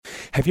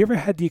Have you ever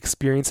had the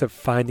experience of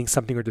finding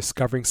something or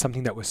discovering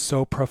something that was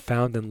so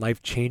profound and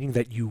life-changing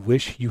that you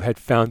wish you had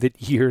found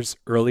it years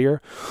earlier?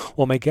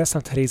 Well, my guest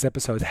on today's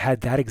episode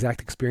had that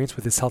exact experience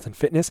with his health and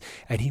fitness,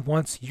 and he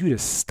wants you to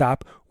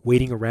stop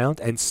waiting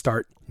around and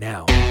start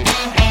now.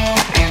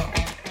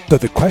 So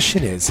the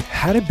question is,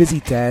 how do busy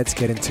dads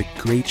get into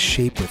great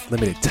shape with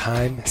limited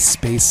time,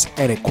 space,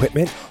 and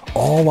equipment,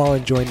 all while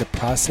enjoying the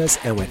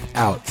process and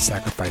without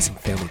sacrificing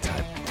family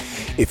time?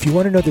 If you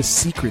want to know the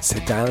secrets to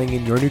dialing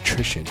in your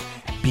nutrition,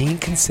 being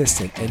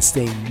consistent, and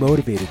staying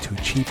motivated to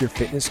achieve your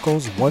fitness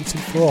goals once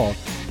and for all,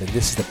 then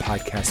this is the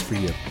podcast for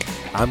you.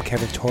 I'm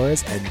Kevin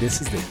Torres, and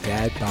this is the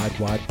Dad Bod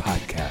Wad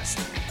Podcast.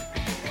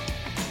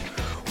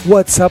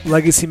 What's up,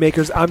 legacy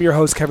makers? I'm your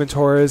host, Kevin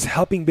Torres,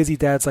 helping busy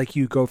dads like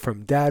you go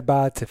from dad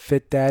bod to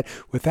fit dad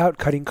without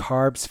cutting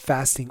carbs,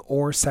 fasting,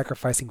 or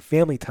sacrificing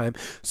family time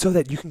so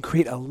that you can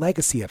create a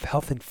legacy of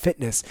health and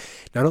fitness,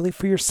 not only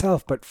for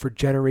yourself, but for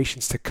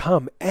generations to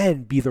come,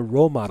 and be the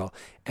role model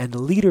and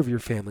the leader of your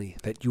family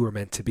that you were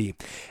meant to be.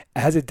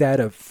 As a dad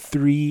of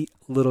 3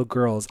 little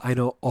girls, I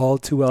know all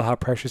too well how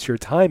precious your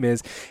time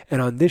is.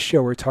 And on this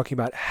show, we're talking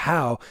about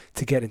how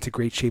to get into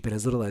great shape in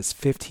as little as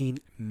 15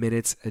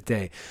 minutes a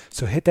day.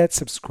 So hit that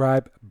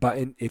subscribe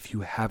button if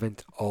you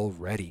haven't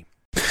already.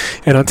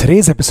 And on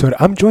today's episode,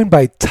 I'm joined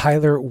by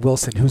Tyler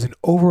Wilson, who's an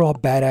overall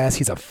badass.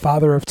 He's a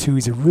father of 2.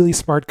 He's a really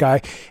smart guy,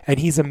 and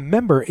he's a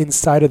member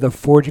inside of the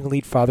Forging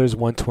Elite Fathers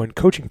one-to-one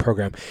coaching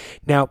program.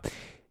 Now,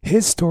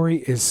 his story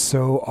is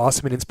so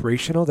awesome and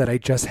inspirational that I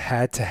just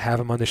had to have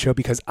him on the show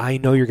because I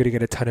know you're going to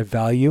get a ton of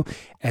value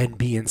and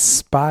be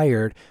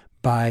inspired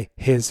by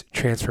his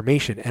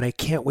transformation. And I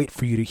can't wait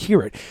for you to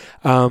hear it.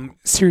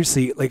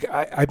 Seriously,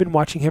 I've been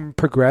watching him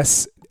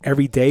progress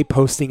every day,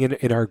 posting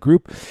in our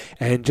group,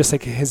 and just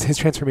like his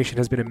transformation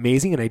has been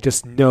amazing, and I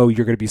just know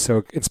you're going to be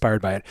so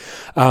inspired by it.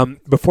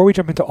 Before we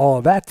jump into all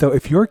of that, though,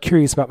 if you're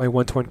curious about my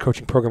one-to-one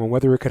coaching program and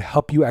whether it could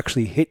help you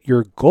actually hit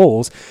your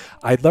goals,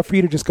 I'd love for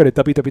you to just go to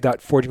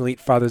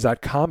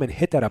www.forgingelitefathers.com and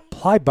hit that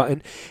apply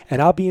button,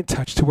 and I'll be in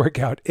touch to work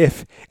out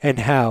if and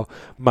how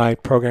my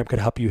program could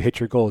help you hit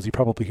your goals. You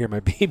probably hear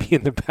my baby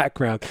in the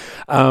background.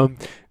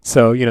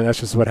 So,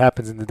 that's just what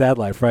happens in the dad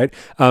life, right?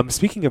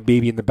 Speaking of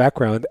baby in the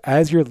background,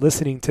 as you're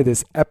listening to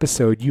this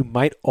episode, you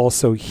might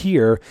also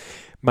hear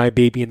my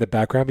baby in the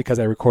background because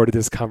I recorded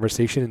this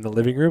conversation in the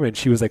living room and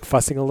she was like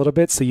fussing a little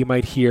bit. So you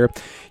might hear,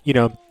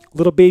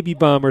 little baby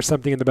bum or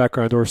something in the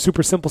background, or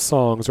super simple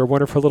songs, or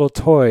one of her little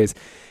toys.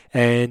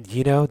 And,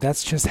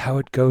 that's just how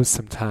it goes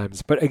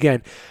sometimes. But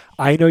again,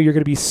 I know you're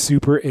going to be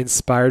super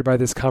inspired by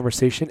this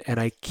conversation, and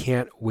I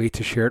can't wait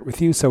to share it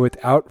with you. So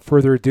without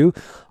further ado,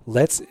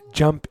 let's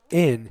jump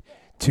in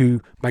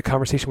to my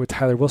conversation with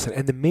Tyler Wilson.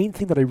 And the main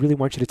thing that I really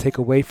want you to take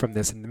away from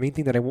this, and the main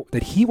thing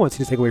that he wants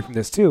you to take away from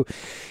this too,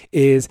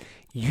 is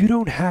you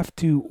don't have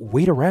to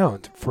wait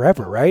around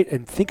forever, right?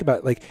 And think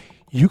about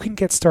you can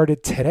get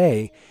started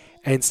today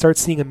and start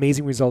seeing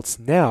amazing results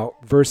now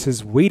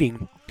versus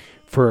waiting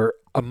for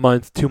a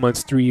month, 2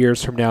 months, 3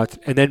 years from now,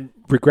 and then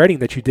regretting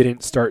that you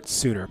didn't start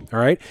sooner. All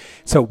right.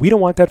 So we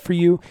don't want that for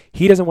you.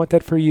 He doesn't want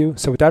that for you.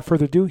 So without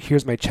further ado,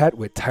 here's my chat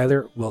with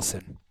Tyler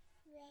Wilson.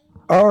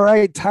 All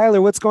right,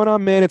 Tyler, what's going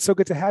on, man? It's so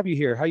good to have you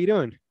here. How you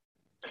doing?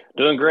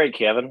 Doing great,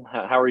 Kevin.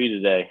 How are you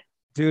today?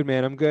 Dude,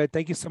 man, I'm good.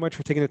 Thank you so much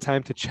for taking the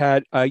time to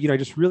chat. I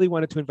just really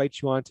wanted to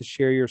invite you on to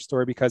share your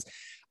story because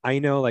I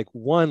know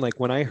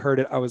when I heard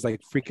it, I was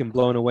freaking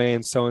blown away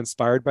and so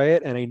inspired by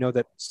it. And I know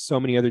that so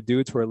many other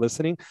dudes who are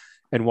listening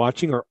and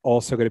watching are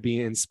also going to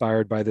be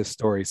inspired by this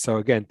story. So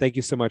again, thank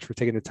you so much for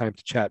taking the time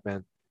to chat,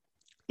 man.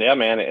 Yeah,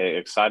 man.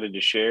 Excited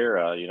to share.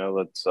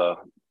 That's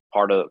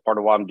part of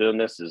why I'm doing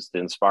this is to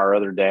inspire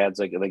other dads.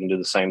 They can do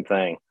the same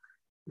thing.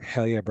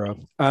 Hell yeah, bro.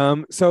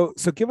 So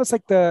give us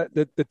the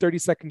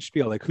 30-second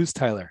spiel. Who's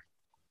Tyler?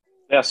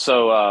 Yeah.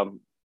 So,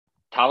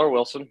 Tyler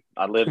Wilson.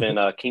 I live in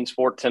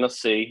Kingsport,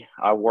 Tennessee.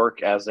 I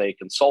work as a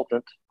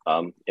consultant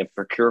in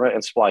procurement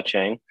and supply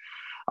chain.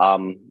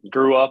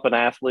 Grew up an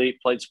athlete,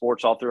 played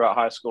sports all throughout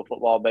high school,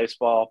 football,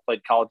 baseball,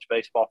 played college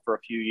baseball for a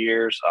few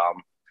years.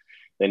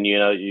 Then,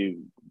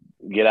 you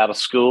get out of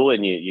school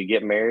and you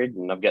get married,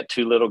 and I've got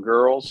 2 little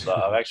girls.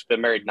 I've actually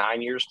been married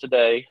 9 years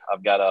today.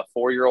 I've got a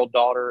 4-year-old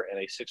daughter and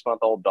a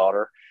 6-month-old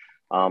daughter.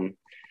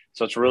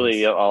 So it's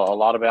really a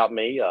lot about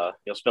me.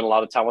 Spend a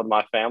lot of time with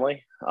my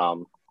family.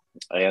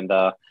 And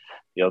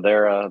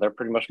they're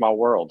pretty much my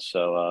world.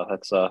 So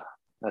that's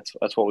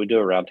what we do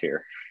around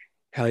here.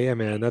 Hell yeah,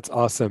 man. That's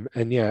awesome.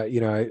 And yeah,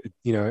 I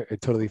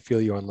totally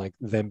feel you on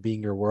them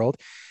being your world.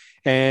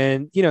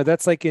 And,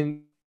 that's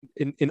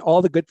in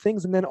all the good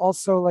things. And then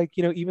also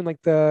even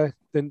the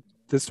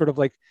sort of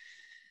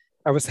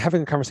I was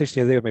having a conversation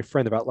the other day with my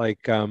friend about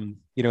when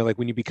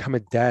you become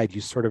a dad,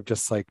 you sort of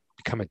just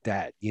become a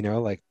dad,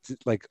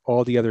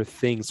 all the other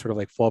things sort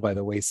of fall by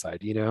the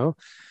wayside, you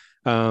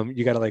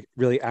got to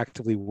really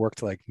actively work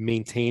to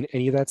maintain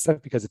any of that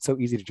stuff because it's so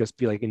easy to just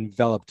be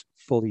enveloped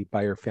fully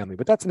by your family.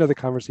 But that's another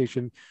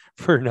conversation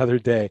for another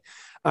day.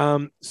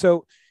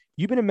 So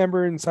you've been a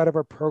member inside of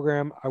our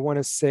program, I want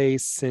to say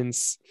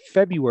since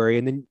February,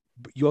 and then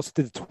you also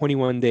did the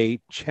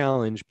 21-day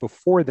challenge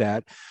before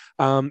that.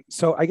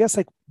 So I guess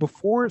like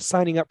before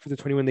signing up for the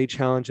 21-day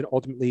challenge and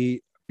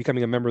ultimately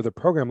becoming a member of the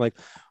program, like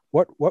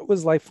what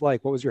was life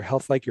like? What was your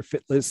health like, your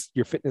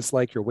fitness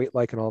like, your weight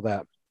like, and all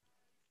that?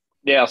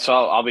 Yeah, so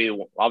I'll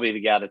be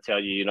the guy to tell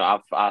you.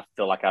 I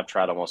feel like I've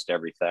tried almost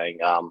everything.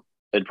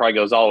 It probably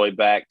goes all the way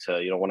back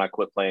to when I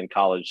quit playing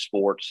college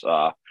sports.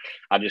 I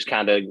just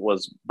kind of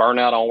was burnt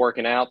out on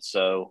working out,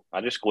 so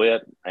I just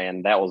quit,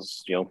 and that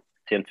was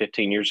 10,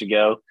 15 years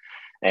ago.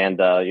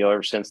 And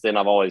ever since then,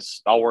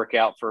 I'll work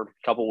out for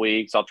a couple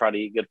weeks. I'll try to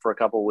eat good for a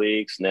couple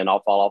weeks, and then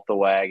I'll fall off the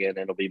wagon. And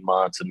it'll be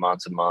months and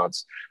months and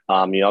months.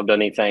 I've done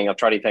anything. I've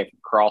tried anything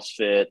from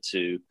CrossFit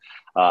to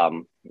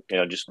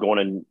just going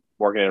and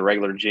working in a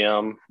regular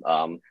gym.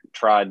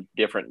 Tried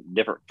different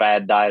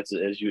fad diets,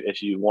 as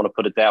you want to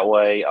put it that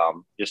way,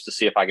 just to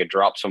see if I could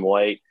drop some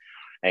weight.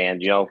 And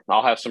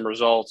I'll have some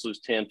results, lose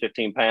 10,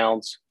 15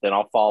 pounds, then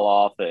I'll fall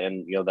off,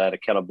 and that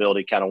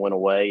accountability kind of went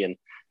away, and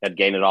I'd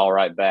gain it all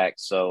right back.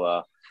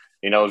 So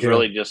it was Yeah.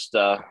 really just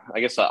I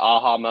guess the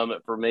aha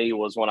moment for me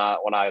was when I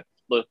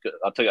looked.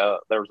 There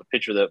was a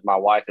picture that my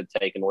wife had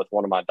taken with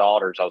one of my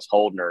daughters. I was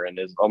holding her, and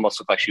it almost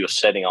looked like she was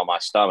sitting on my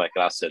stomach,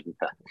 and I said,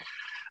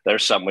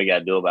 there's something we got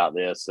to do about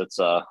this.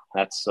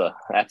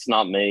 That's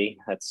not me.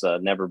 That's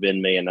never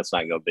been me, and that's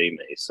not going to be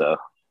me. So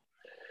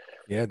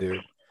Yeah,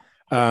 dude.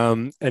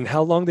 And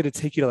how long did it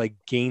take you to like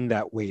gain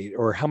that weight,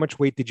 or how much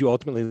weight did you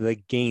ultimately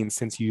like gain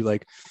since you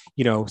like,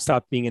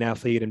 stopped being an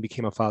athlete and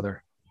became a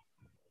father?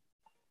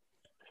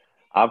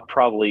 I've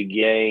probably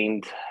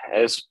gained,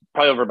 it's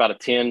probably over about a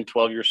 10,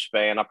 12 year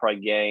span. I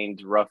probably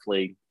gained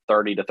roughly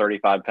 30 to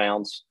 35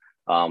 pounds.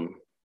 Um,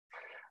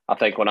 I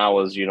think when I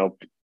was,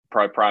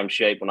 probably prime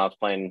shape when I was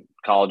playing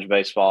college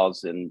baseball, I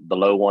was in the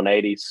low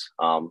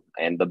 180s.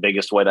 And the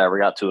biggest weight I ever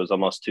got to was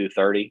almost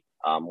 230.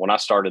 When I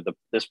started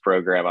this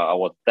program, I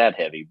wasn't that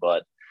heavy,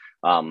 but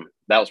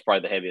that was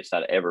probably the heaviest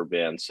I'd ever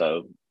been.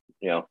 So,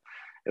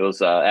 it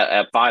was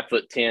at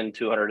 5'10",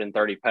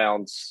 230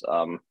 pounds.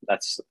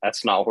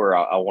 That's not where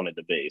I wanted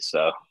to be.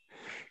 So,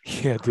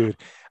 Yeah, dude.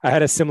 I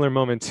had a similar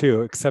moment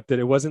too, except that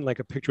it wasn't like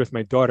a picture with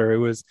my daughter. It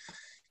was,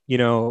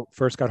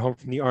 first got home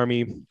from the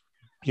army,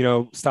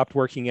 stopped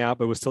working out,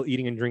 but was still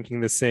eating and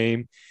drinking the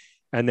same.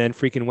 And then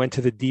freaking went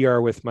to the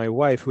DR with my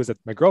wife, who was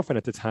my girlfriend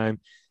at the time.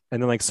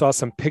 And then like saw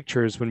some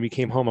pictures when we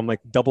came home. I'm like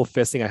double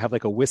fisting. I have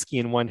like a whiskey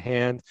in one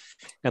hand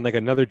and like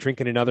another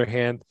drink in another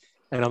hand.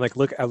 And I'm like,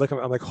 I'm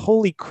like,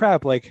 holy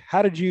crap. Like,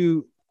 how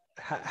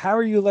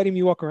are you letting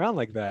me walk around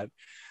like that?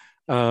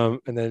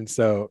 And then,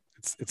 so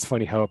it's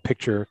funny how a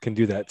picture can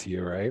do that to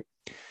you. Right.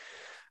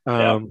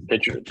 yeah,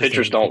 Just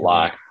pictures to don't think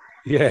about it. lie.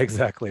 Yeah,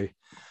 exactly.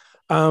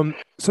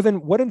 So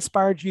then what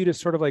inspired you to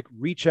sort of like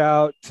reach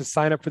out to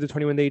sign up for the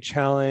 21-day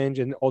challenge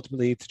and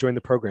ultimately to join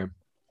the program?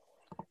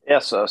 Yeah,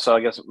 so I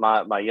guess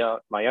my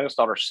youngest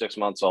daughter's 6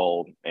 months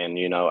old, and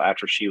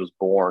after she was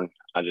born,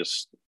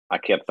 I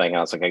kept thinking,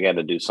 I was like, I got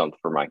to do something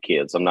for my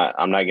kids. I'm not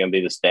going to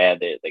be this dad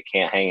that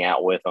can't hang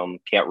out with them,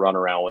 can't run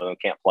around with them,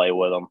 can't play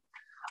with them.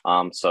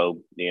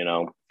 So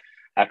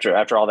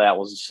after all that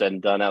was said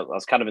and done, I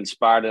was kind of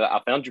inspired. I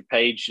found your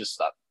page,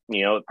 just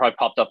it probably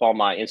popped up on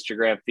my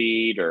Instagram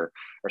feed or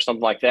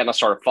something like that, and I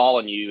started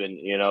following you.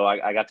 And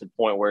I got to the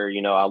point where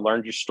I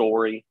learned your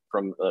story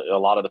from a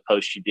lot of the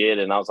posts you did,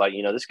 and I was like,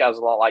 this guy's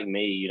a lot like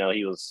me.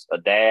 He was a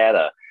dad,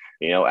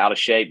 out of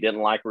shape,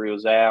 didn't like where he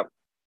was at,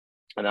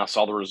 and I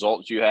saw the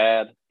results you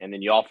had, and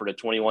then you offered a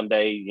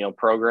 21-day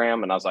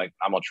program, and I was like,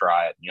 I'm gonna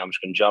try it. I'm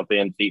just gonna jump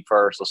in feet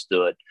first. Let's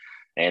do it.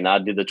 And I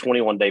did the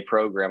 21-day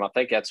program. I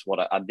think that's what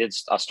I did.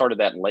 I started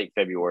that in late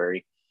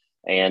February,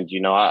 and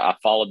I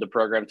followed the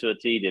program to a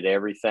T. Did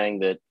everything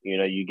that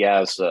you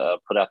guys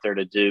put out there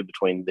to do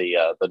between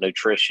the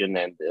nutrition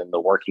and the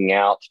working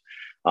out,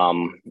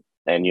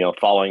 and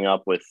following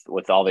up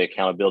with all the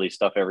accountability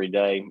stuff every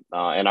day.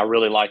 And I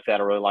really like that.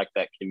 I really like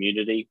that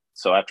community.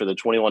 So after the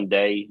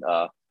 21-day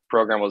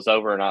program was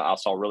over, and I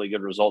saw really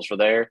good results for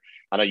there.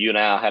 I know you and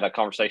I had a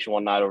conversation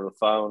one night over the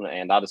phone,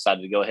 and I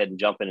decided to go ahead and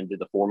jump in and do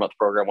the 4 month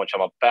program, which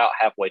I'm about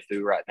halfway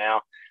through right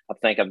now. I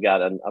think I've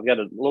got a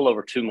little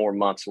over 2 more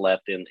months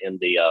left in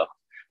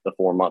the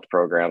 4 month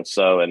program.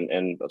 So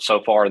and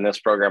so far in this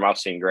program, I've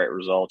seen great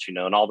results.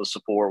 And all the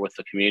support with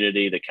the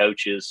community, the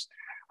coaches.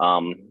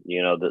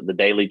 The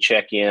daily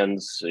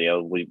check-ins.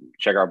 We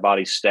check our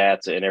body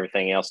stats and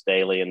everything else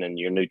daily, and then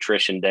your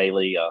nutrition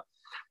daily.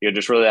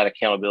 Just really that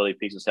accountability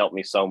piece has helped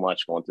me so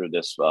much going through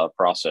this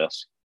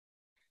process.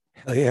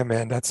 Hell yeah,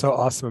 man. That's so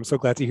awesome. I'm so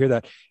glad to hear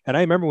that. And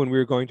I remember when we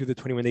were going through the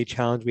 21-day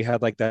challenge, we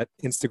had like that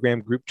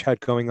Instagram group chat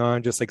going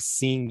on, just like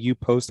seeing you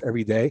post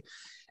every day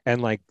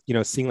and like,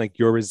 seeing like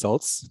your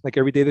results, like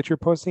every day that you're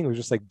posting, it was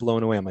just like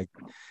blown away. I'm like,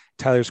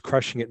 Tyler's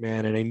crushing it,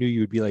 man. And I knew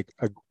you would be like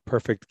a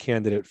perfect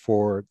candidate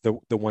for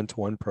the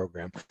one-to-one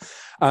program.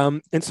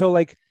 And so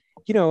like,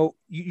 you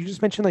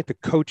just mentioned like the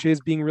coaches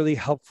being really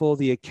helpful,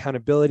 the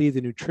accountability,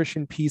 the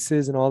nutrition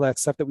pieces, and all that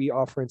stuff that we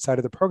offer inside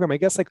of the program. I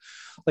guess like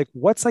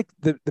what's like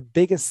the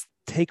biggest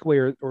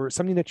takeaway or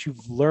something that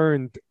you've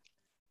learned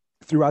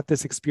throughout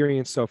this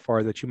experience so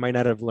far that you might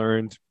not have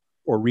learned,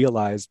 or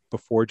realized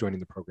before joining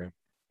the program?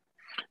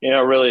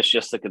 Really, it's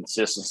just the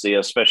consistency,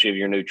 especially of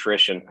your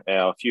nutrition.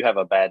 If you have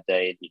a bad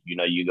day,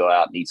 you go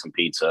out and eat some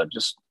pizza.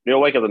 Just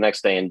wake up the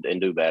next day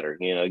and do better.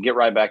 Get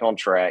right back on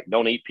track.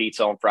 Don't eat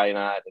pizza on Friday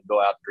night and go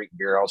out and drink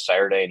beer on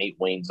Saturday and eat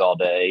wings all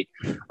day.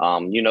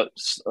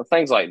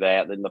 Things like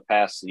that. In the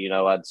past,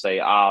 I'd say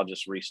I'll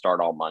just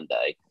restart on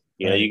Monday.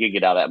 Right. You could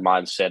get out of that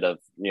mindset of,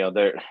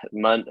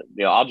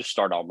 I'll just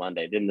start on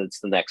Monday. Then it's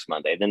the next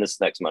Monday. Then it's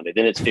the next Monday.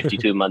 Then it's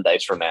 52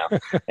 Mondays from now.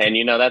 And,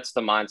 that's the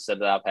mindset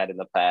that I've had in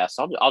the past.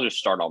 I'll just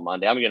start on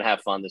Monday. I'm going to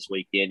have fun this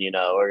weekend.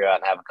 We're going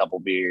to have a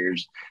couple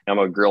beers. I'm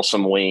going to grill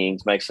some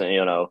wings, make some,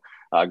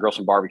 grill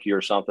some barbecue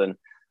or something.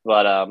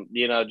 But,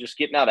 just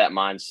getting out of that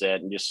mindset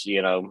and just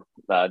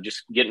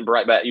getting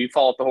right back. You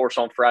fall off the horse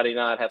on Friday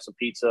night, have some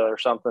pizza or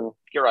something,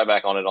 get right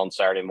back on it on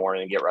Saturday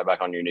morning and get right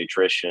back on your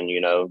nutrition,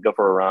 go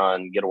for a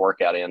run, get a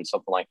workout in,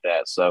 something like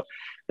that. So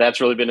that's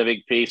really been a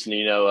big piece.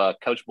 And,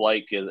 Coach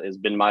Blake has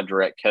been my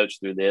direct coach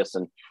through this.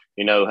 And,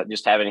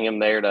 just having him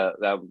there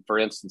for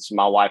instance,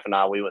 my wife and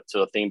I, we went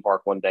to a theme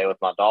park one day with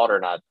my daughter,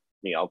 and I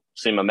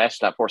seen my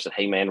message that for said,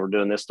 "Hey man, we're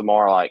doing this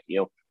tomorrow. Like,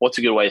 what's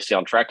a good way to stay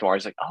on track tomorrow?"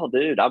 He's like, "Oh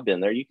dude, I've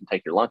been there. You can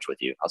take your lunch with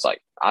you." I was like,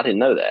 I didn't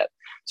know that.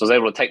 So I was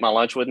able to take my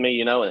lunch with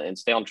me, and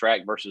stay on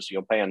track versus,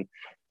 paying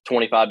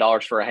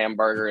 $25 for a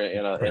hamburger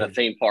in a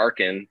theme park.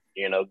 And,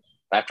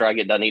 after I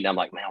get done eating, I'm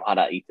like, man, why'd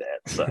I eat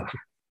that? So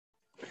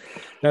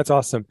that's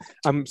awesome.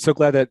 I'm so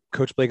glad that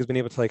Coach Blake has been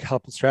able to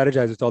help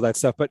strategize with all that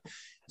stuff. But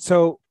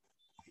so,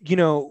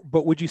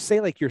 but would you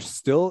say you're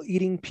still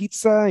eating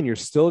pizza and you're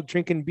still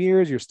drinking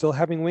beers, you're still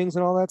having wings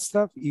and all that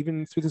stuff,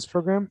 even through this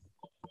program?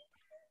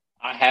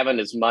 I haven't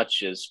as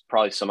much as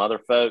probably some other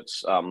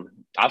folks.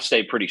 I've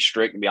stayed pretty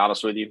strict, to be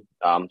honest with you.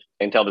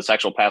 Until this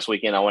actual past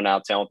weekend, I went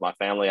out of town with my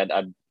family.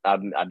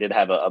 I did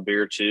have a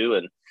beer or two,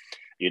 and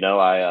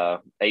I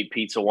ate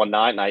pizza one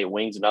night and I ate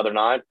wings another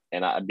night,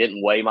 and I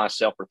didn't weigh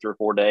myself for 3 or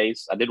 4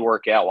 days. I did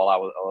work out while I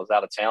was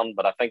out of town,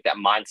 but I think that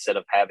mindset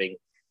of having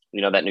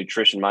that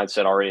nutrition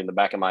mindset already in the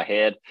back of my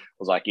head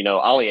was like, I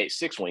only ate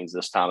 6 wings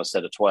this time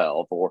instead of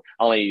 12, or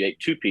I only ate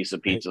 2 pieces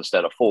of pizza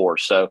instead of 4.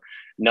 So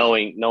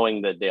knowing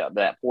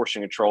that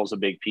portion control is a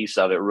big piece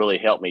of it really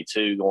helped me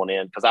too going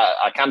in. Cause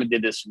I kind of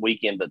did this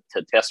weekend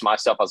to test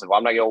myself. I was like, well,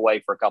 I'm not going to away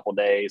for a couple of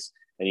days,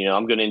 and,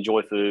 I'm going to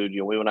enjoy food.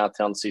 We went out of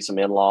town to see some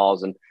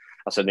in-laws, and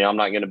I said, I'm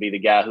not going to be the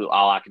guy who,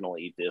 I can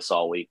only eat this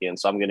all weekend.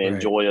 So I'm going to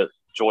enjoy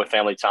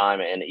family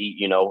time and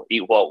eat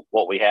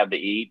what we have to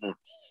eat.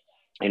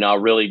 And,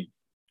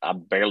 I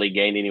barely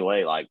gained any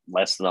weight, like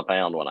less than a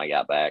pound when I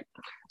got back.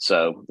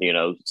 So,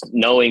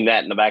 knowing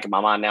that in the back of my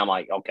mind now, I'm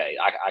like, okay,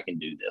 I can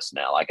do this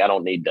now. Like, I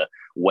don't need to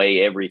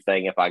weigh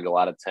everything if I go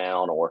out of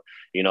town, or,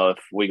 if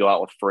we go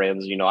out with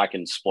friends, I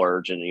can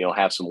splurge and,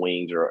 have some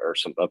wings or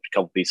a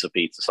couple pieces of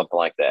pizza, something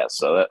like that.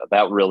 So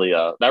that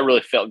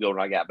really felt good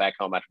when I got back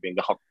home after being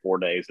gone for 4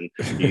 days, and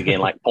you gain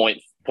like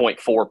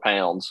 0.4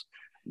 pounds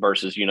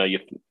versus, you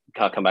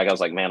come back. I was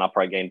like, man, I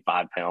probably gained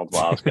 5 pounds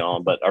while I was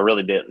gone, but I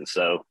really didn't.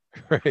 So.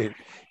 Right.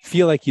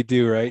 Feel like you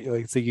do,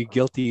 right? So you're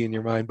guilty in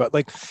your mind, but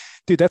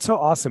dude, that's so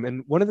awesome.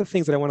 And one of the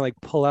things that I want to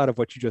pull out of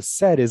what you just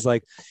said is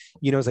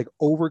it's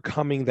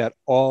overcoming that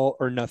all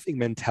or nothing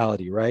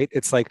mentality, right?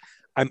 It's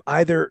I'm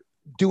either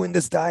doing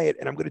this diet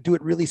and I'm going to do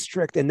it really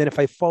strict. And then if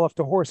I fall off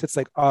the horse, it's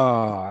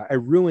I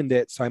ruined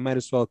it. So I might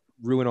as well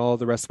ruin all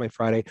the rest of my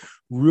Friday.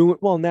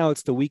 Well, now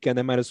it's the weekend.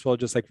 I might as well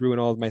just ruin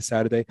all of my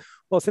Saturday.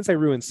 Well, since I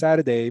ruined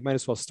Saturday, I might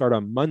as well start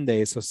on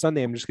Monday. So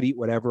Sunday, I'm just going to eat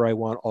whatever I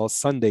want all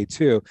Sunday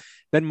too.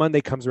 Then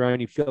Monday comes around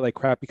and you feel like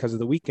crap because of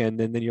the weekend.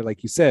 And then you're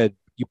like you said,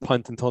 you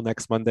punt until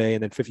next Monday,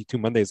 and then 52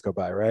 Mondays go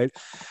by, right?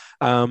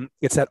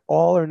 It's that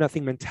all or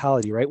nothing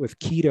mentality, right? With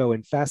keto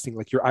and fasting,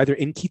 you're either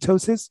in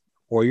ketosis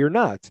or you're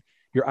not.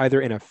 You're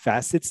either in a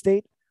fasted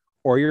state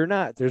or you're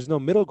not. There's no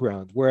middle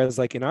ground. Whereas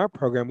in our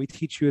program, we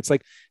teach you, it's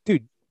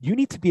dude, you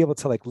need to be able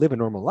to live a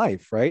normal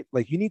life, right?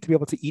 You need to be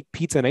able to eat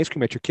pizza and ice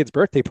cream at your kid's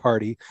birthday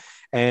party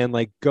and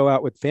go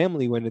out with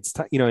family when it's,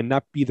 and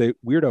not be the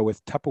weirdo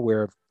with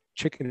Tupperware of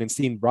chicken and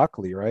steamed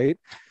broccoli, right?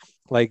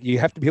 You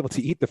have to be able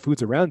to eat the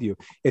foods around you.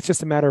 It's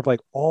just a matter of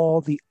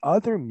all the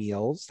other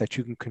meals that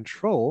you can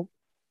control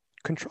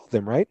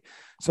them, right?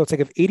 So it's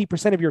if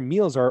 80% of your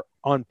meals are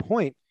on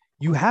point,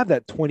 you have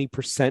that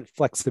 20%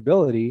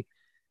 flexibility.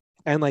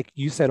 And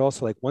you said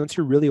also, once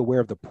you're really aware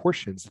of the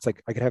portions, it's I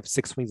could have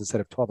 6 wings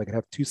instead of 12. I could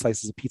have 2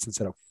 slices of pizza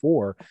instead of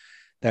 4.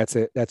 That's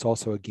it. That's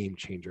also a game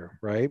changer,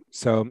 right?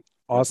 So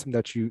awesome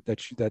that's your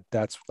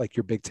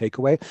big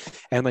takeaway.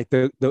 And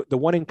the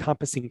one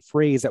encompassing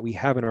phrase that we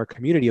have in our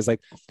community is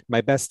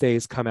my best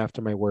days come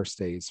after my worst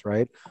days,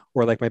 right?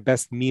 Or my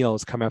best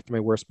meals come after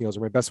my worst meals, or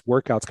my best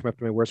workouts come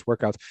after my worst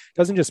workouts. It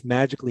doesn't just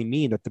magically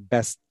mean that the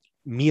best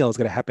meal is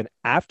going to happen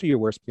after your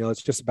worst meal.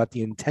 It's just about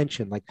the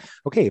intention.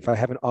 Okay, if I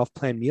have an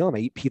off-plan meal and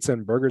I eat pizza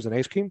and burgers and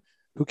ice cream,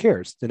 who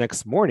cares? The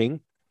next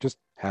morning, just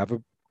have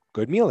a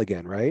good meal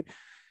again, right?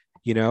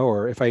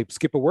 Or if I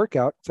skip a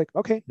workout, it's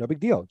okay, no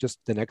big deal. Just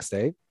the next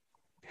day,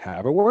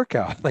 have a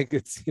workout.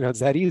 It's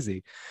that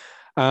easy.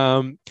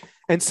 And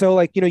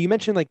so you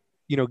mentioned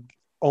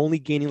only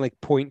gaining like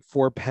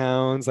 0.4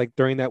 pounds like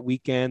during that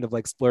weekend of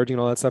like splurging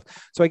and all that stuff.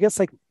 So I guess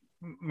like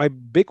my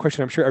big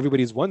question, I'm sure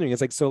everybody's wondering,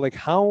 is like, so like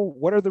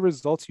what are the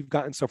results you've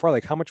gotten so far?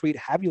 Like how much weight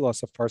have you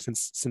lost so far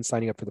since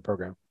signing up for the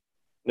program?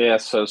 Yeah,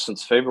 so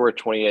since February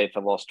 28th,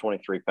 I've lost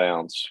 23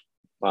 pounds.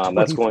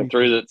 That's going 23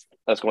 through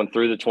pounds.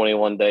 the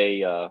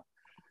 21-day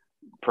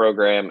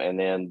program, and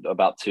then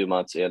about 2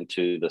 months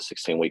into the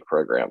 16-week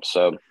program.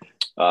 So,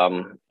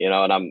 and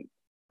I'm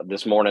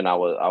this morning I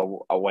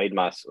weighed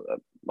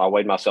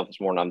myself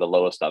this morning. I'm the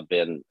lowest I've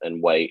been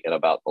in weight in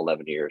about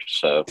 11 years.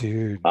 So,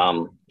 Dude,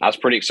 I was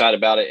pretty excited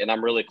about it, and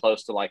I'm really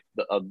close to like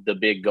the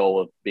big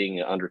goal of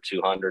being under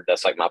 200.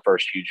 That's like my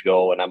first huge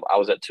goal, and I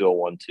was at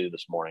 201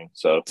 this morning.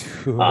 So, um,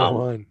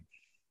 201.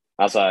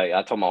 I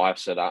told my wife,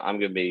 said I'm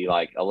going to be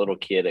like a little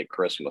kid at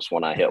Christmas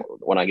when I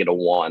get a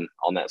one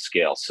on that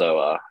scale.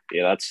 So,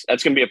 that's going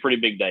to be a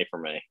pretty big day for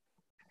me.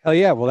 Hell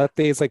yeah. Well, that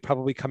day is like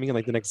probably coming in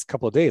like the next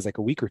couple of days, like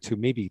a week or two,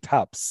 maybe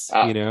tops,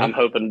 I'm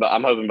hoping, but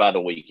I'm hoping by the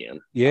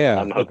weekend.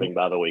 Yeah. I'm Like hoping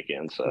by the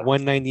weekend. So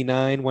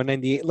 199,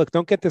 198. Look,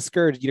 don't get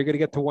discouraged. You're going to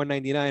get to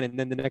 199 and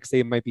then the next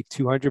day it might be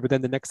 200, but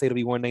then the next day it'll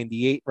be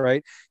 198,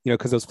 right?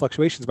 Because those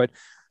fluctuations, but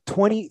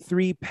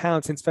 23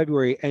 pounds since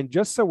February. And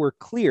just so we're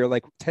clear,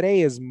 like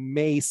today is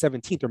May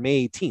 17th or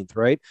May 18th,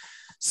 right?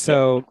 yep.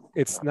 So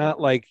it's not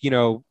like,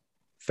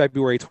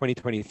 February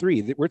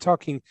 2023. We're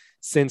talking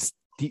since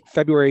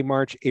February,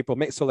 March, April,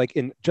 May. So like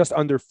in just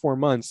under 4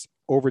 months,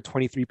 over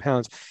 23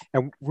 pounds.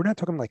 And we're not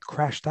talking like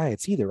crash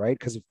diets either, right?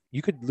 Because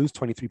you could lose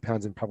 23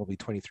 pounds in probably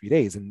 23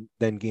 days and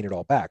then gain it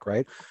all back,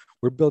 right?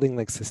 We're building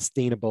like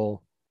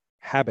sustainable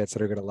habits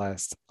that are going to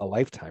last a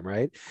lifetime,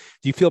 right?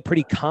 Do you feel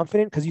pretty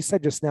confident? Because you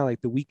said just now,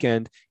 like the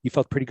weekend, you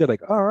felt pretty good,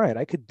 like, all right,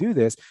 I could do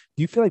this.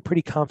 Do you feel like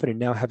pretty confident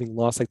now, having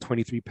lost like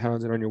 23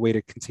 pounds and on your way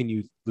to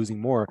continue losing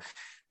more,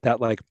 that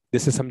like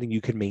this is something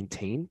you can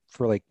maintain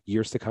for like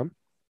years to come?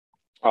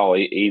 Oh,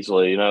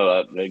 easily.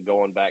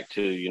 Going back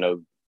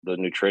to the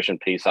nutrition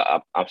piece,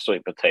 I'm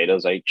sweet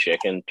potatoes, I eat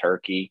chicken,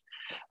 turkey.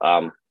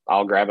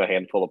 I'll grab a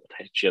handful of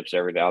potato chips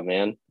every now and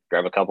then.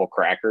 Grab a couple of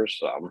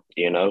crackers.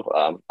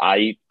 I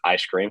eat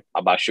ice cream.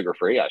 I buy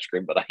sugar-free ice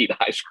cream, but I eat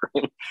ice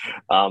cream.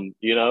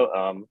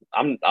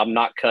 I'm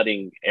not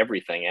cutting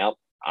everything out.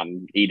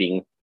 I'm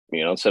eating.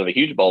 Instead of a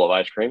huge bowl of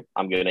ice cream,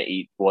 I'm going to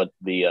eat what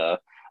the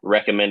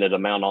recommended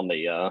amount on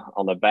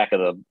the back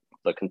of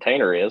the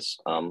container is.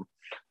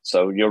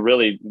 So you're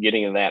really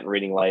getting in that and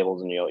reading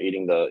labels, and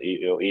eating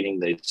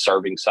the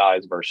serving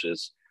size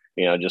versus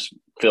just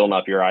filling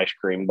up your ice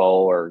cream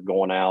bowl, or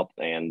going out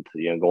and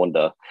going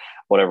to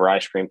whatever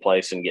ice cream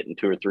place and getting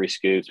 2 or 3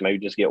 scoops.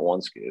 Maybe just get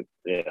one scoop.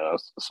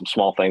 Some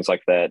small things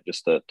like that,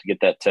 just to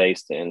get that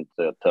taste, and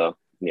to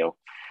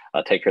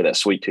take care of that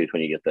sweet tooth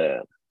when you get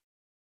that.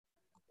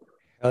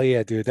 Hell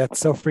yeah, dude. That's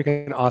so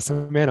freaking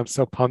awesome, man. I'm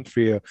so pumped for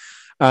you.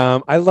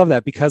 I love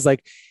that because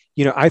like,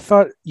 I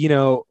thought,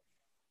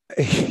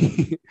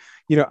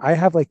 I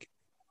have like,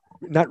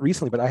 not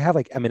recently, but I have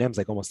like M&Ms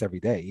like almost every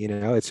day,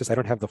 it's just, I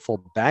don't have the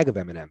full bag of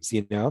M&Ms,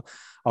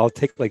 I'll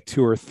take like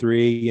 2 or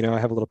 3, I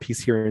have a little piece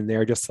here and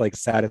there just to like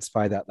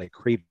satisfy that like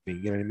craving,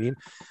 you know what I mean?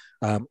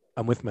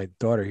 I'm with my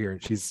daughter here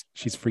and she's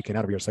freaking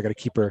out over here. So I got to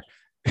keep her,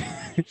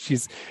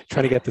 she's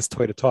trying to get this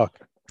toy to talk.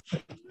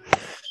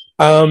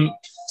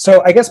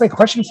 So I guess my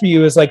question for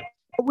you is like,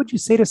 what would you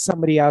say to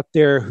somebody out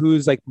there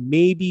who's like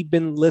maybe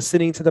been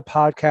listening to the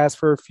podcast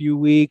for a few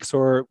weeks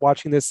or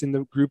watching this in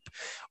the group,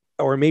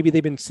 or maybe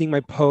they've been seeing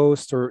my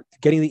post or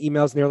getting the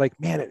emails and they're like,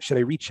 man, should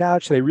I reach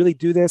out? Should I really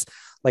do this?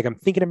 Like, I'm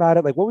thinking about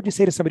it. Like, what would you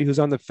say to somebody who's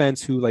on the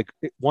fence, who like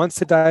wants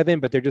to dive in,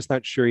 but they're just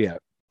not sure yet?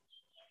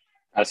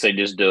 I say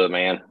just do it,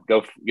 man.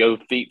 Go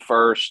feet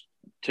first,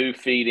 2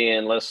 feet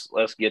in. Let's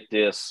get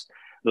this.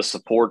 The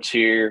support's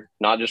here,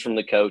 not just from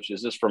the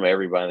coaches, just from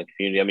everybody in the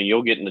community. I mean,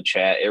 you'll get in the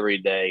chat every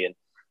day, and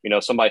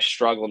somebody's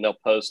struggling, they'll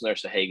post in there,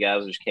 say, "Hey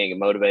guys, I just can't get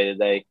motivated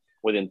today."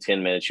 Within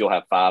 10 minutes, you'll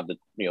have 5 to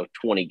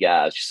 20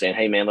 guys just saying,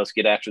 "Hey man, let's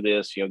get after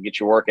this. Get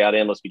your workout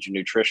in. Let's get your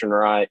nutrition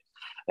right."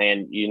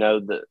 And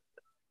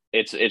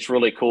it's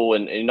really cool,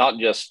 and not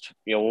just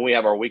when we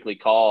have our weekly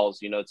calls,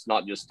 it's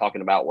not just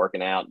talking about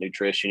working out,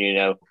 nutrition.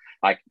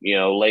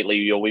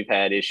 Lately, we've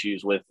had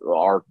issues with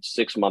our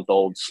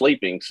 6-month-old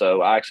sleeping.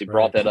 So I actually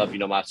brought that up.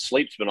 My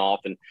sleep's been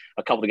off, and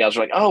a couple of guys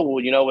are like, "Oh,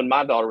 well, when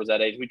my daughter was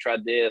that age, we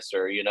tried this,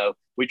 or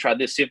we tried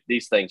this, if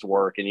these things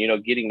work."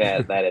 And getting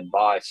that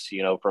advice,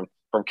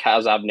 from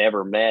guys I've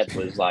never met,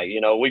 was like,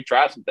 we've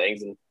tried some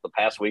things, and the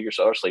past week or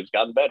so, our sleep's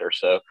gotten better.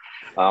 So,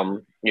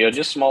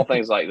 just small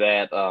things like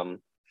that.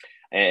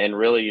 And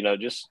really,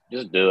 just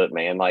do it,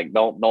 man. Like,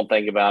 don't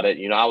think about it.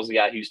 I was the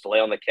guy who used to lay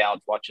on the couch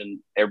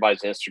watching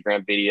everybody's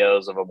Instagram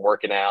videos of them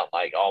working out,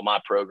 like, all my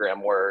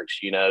program works,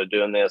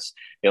 doing this,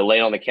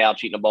 laying on the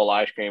couch, eating a bowl of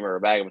ice cream or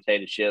a bag of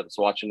potato chips,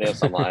 watching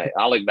this. I'm like,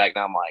 I look back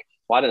now, I'm like,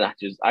 why didn't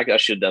I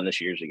should have done this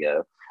years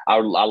ago. I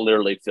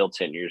literally feel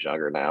 10 years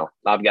younger now.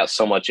 I've got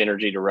so much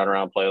energy to run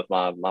around and play with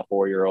my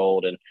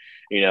 4-year-old, and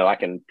I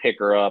can pick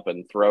her up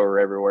and throw her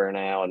everywhere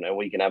now, and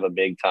we can have a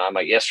big time.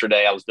 Like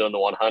yesterday, I was doing the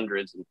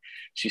 100s, and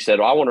she said,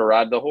 "Well, I want to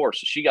ride the horse."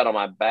 So she got on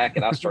my back,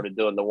 and I started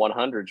doing the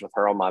 100s with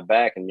her on my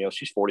back. And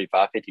she's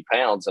 45, 50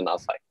 pounds, and I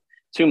was like,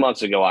 2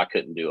 months ago, I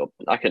couldn't do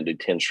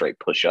 10 straight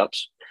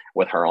push-ups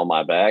with her on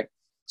my back.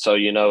 So,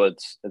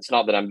 it's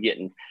not that I'm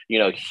getting,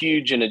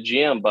 huge in a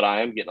gym, but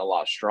I am getting a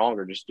lot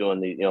stronger just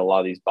doing a lot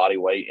of these body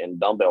weight and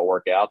dumbbell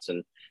workouts.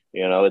 And,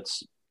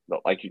 it's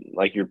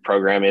like your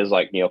program is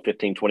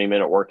 15,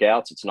 20-minute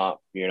workouts. It's not,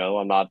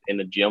 I'm not in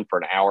the gym for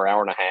an hour,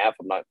 hour and a half.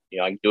 I'm not,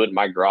 I can do it in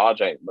my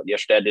garage. But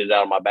yesterday I did it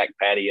out on my back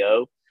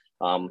patio.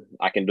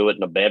 I can do it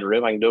in a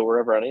bedroom. I can do it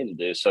wherever I need to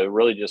do. So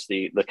really just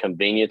the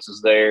convenience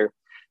is there.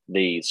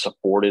 The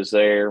support is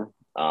there.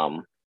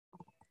 And,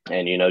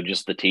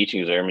 just the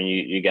teaching is there. I mean,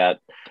 you got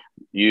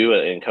you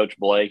and Coach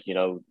Blake, he's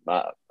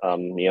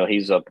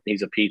a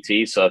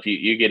PT. So if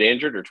you get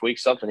injured or tweak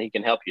something, he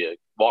can help you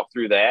walk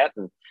through that.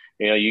 And,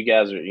 you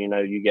guys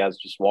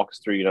just walk us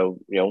through,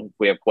 if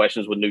we have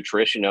questions with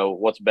nutrition,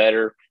 what's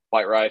better,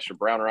 white rice or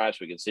brown rice,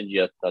 we can send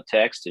you a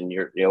text, and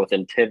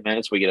within 10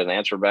 minutes, we get an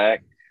answer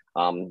back.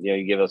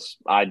 You give us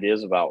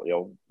ideas about,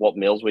 what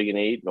meals we can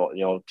eat,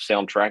 stay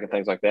on track and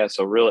things like that.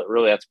 So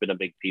really that's been a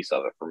big piece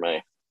of it for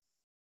me.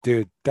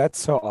 Dude, that's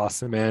so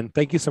awesome, man.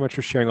 Thank you so much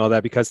for sharing all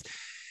that, because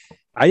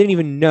I didn't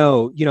even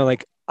know,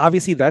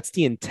 obviously that's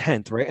the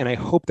intent, right? And I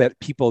hope that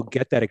people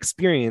get that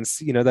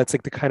experience. That's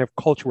like the kind of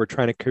culture we're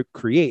trying to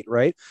create,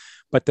 right?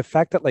 But the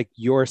fact that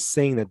you're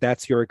saying that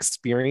that's your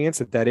experience,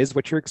 that is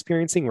what you're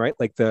experiencing, right?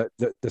 Like the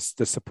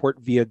support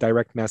via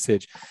direct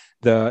message,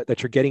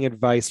 that you're getting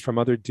advice from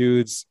other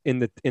dudes in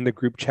the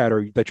group chat,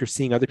 or that you're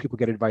seeing other people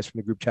get advice from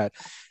the group chat,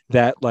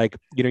 that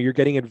you're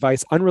getting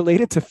advice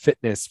unrelated to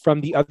fitness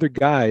from the other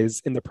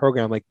guys in the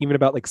program, even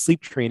about sleep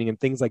training and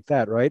things like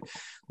that, right?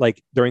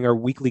 During our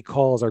weekly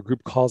calls, our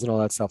group calls and all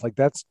that stuff.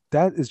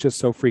 That is just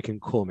so freaking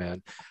cool,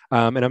 man.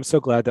 And I'm so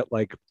glad that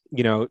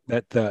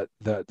that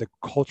the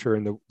culture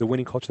and the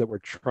winning culture that we're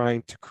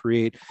trying to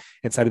create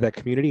inside of that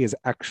community is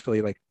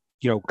actually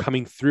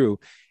coming through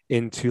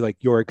into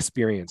your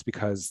experience,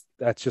 because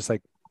that's just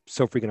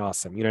so freaking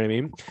awesome. You know what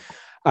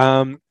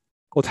I mean?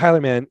 Well, Tyler,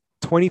 man,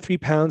 23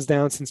 pounds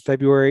down since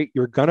February.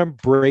 You're gonna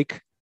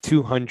break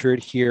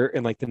 200 here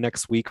in the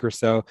next week or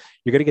so.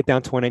 You're gonna get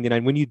down to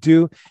 199. When you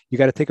do, you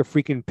got to take a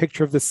freaking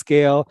picture of the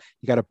scale.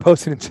 You got to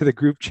post it into the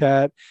group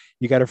chat.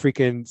 You got to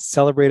freaking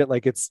celebrate it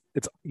like it's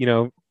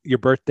your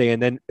birthday,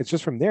 and then it's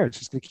just from there. It's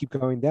just gonna keep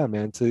going down,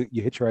 man, until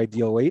you hit your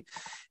ideal weight,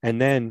 and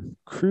then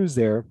cruise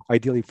there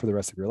ideally for the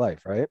rest of your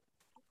life, right?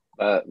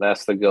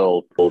 That's the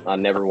goal. I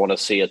never want to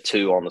see a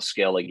 2 on the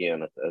scale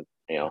again.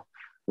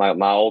 My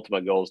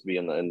ultimate goal is to be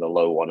in the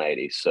low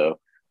 180s. So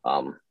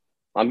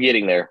I'm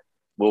getting there.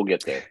 We'll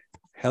get there.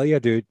 Hell yeah,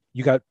 dude.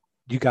 You got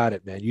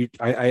it, man.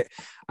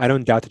 I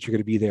don't doubt that you're going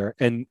to be there.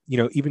 And,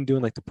 even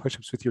doing the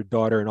push-ups with your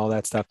daughter and all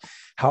that stuff,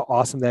 how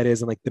awesome that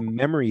is. And the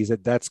memories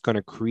that's going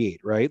to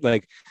create, right?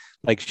 Like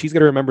she's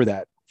going to remember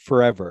that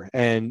forever.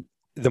 And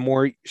the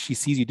more she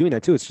sees you doing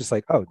that too, it's just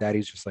oh,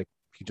 daddy's just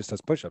he just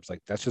does push-ups.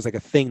 That's just a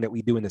thing that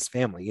we do in this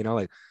family,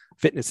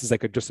 fitness is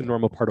just a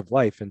normal part of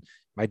life, and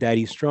my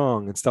daddy's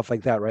strong and stuff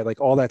like that, right?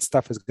 All that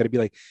stuff is going to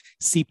be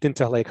seeped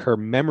into her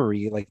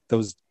memory,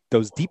 those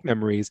deep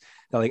memories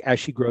that as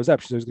she grows up,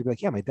 she's always gonna be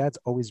yeah, my dad's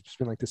always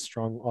been this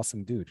strong,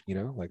 awesome dude,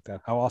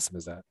 that. How awesome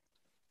is that?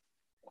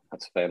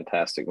 That's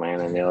fantastic,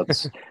 man. And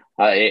it's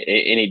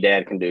any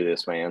dad can do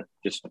this, man.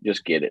 Just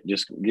get it,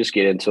 just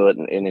get into it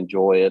and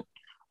enjoy it.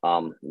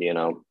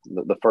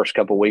 The first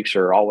couple of weeks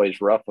are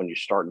always rough when you're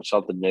starting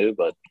something new,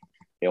 but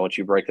once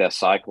you break that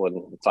cycle,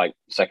 and it's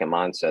second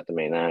mindset to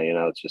me now.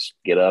 It's just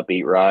get up,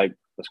 eat right,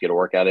 let's get a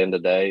workout in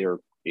today, or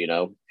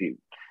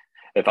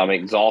if I'm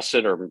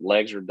exhausted or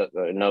legs are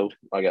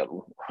I got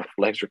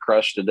legs are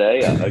crushed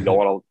today, I go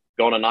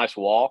on a nice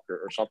walk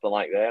or something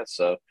like that.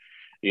 So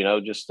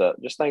just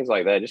things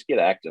like that. Just get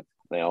active,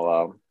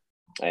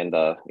 and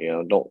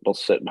don't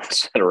sit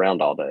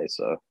around all day.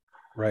 So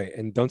right,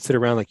 and don't sit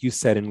around like you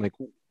said, and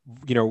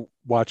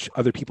watch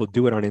other people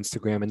do it on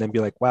Instagram and then be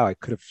wow, I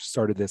could have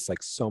started this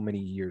so many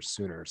years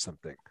sooner or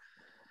something.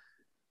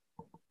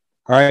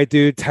 All right,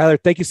 dude. Tyler,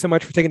 thank you so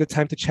much for taking the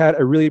time to chat.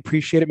 I really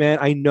appreciate it, man.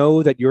 I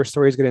know that your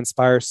story is going to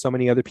inspire so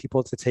many other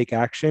people to take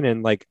action,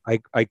 and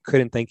I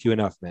couldn't thank you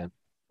enough, man.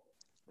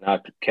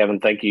 Kevin,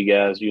 thank you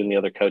guys, you and the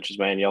other coaches,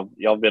 man.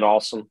 Y'all been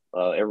awesome.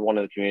 Everyone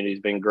in the community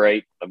has been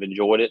great. I've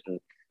enjoyed it, and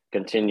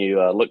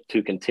look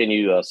to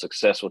continue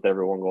success with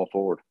everyone going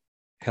forward.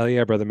 Hell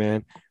yeah, brother,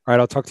 man. All right,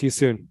 I'll talk to you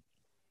soon.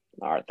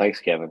 All right, thanks,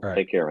 Kevin. Right.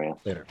 Take care, man.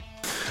 Later.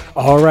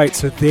 All right,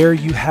 so there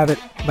you have it.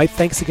 My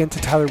thanks again to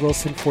Tyler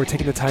Wilson for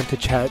taking the time to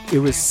chat. It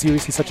was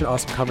seriously such an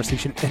awesome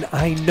conversation, and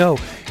I know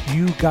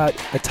you got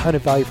a ton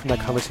of value from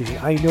that conversation.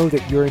 I know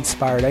that you're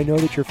inspired. I know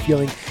that you're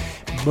feeling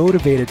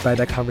motivated by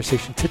that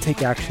conversation to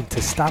take action,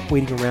 to stop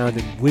waiting around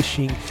and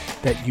wishing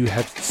that you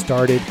had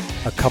started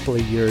a couple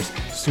of years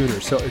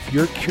sooner. So if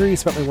you're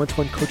curious about my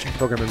one-to-one coaching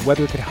program and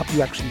whether it could help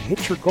you actually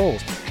hit your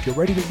goals, if you're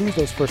ready to lose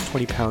those first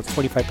 20 pounds,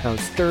 25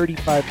 pounds,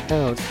 35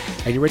 pounds,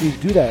 and you're ready to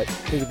do that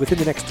within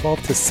the next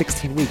 12 to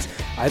 16 weeks,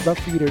 I'd love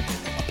for you to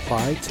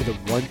apply to the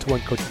one-to-one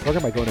coaching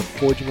program by going to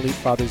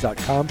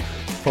forgingelitefathers.com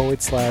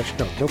just go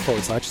to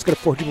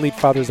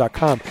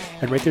forgingelitefathers.com,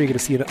 and right there you're going to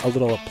see a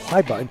little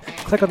apply button.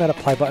 Click on that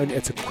apply button.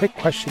 It's a quick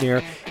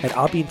questionnaire, and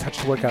I'll be in touch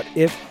to work out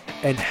if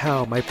and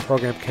how my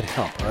program can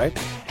help, all right?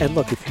 And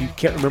look, if you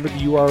can't remember the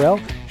URL,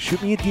 shoot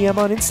me a DM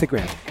on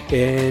Instagram.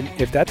 And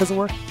if that doesn't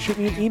work, shoot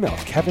me an email,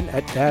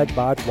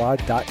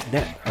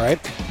 kevin@dadbodwad.net, all right?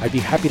 I'd be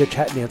happy to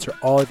chat and answer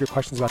all of your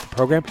questions about the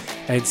program.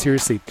 And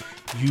seriously,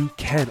 you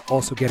can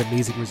also get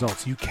amazing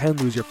results. You can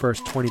lose your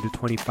first 20 to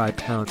 25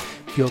 pounds,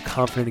 feel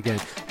confident again,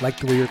 like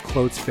the way your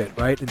clothes fit,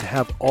 right? And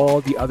have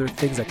all the other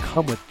things that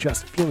come with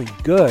just feeling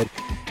good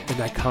and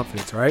that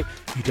confidence, all right?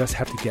 You just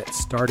have to get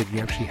started.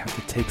 You actually have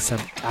to take some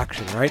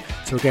action, all right?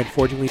 So again,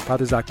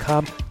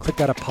 forgingelitefathers.com, click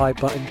that apply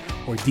button,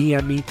 or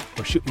DM me,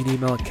 or shoot me an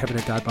email at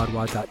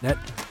kevin@dadbodwad.net.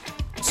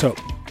 So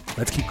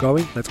let's keep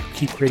going. Let's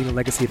keep creating a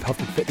legacy of health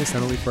and fitness,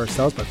 not only for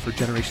ourselves, but for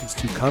generations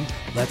to come.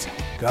 Let's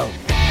go.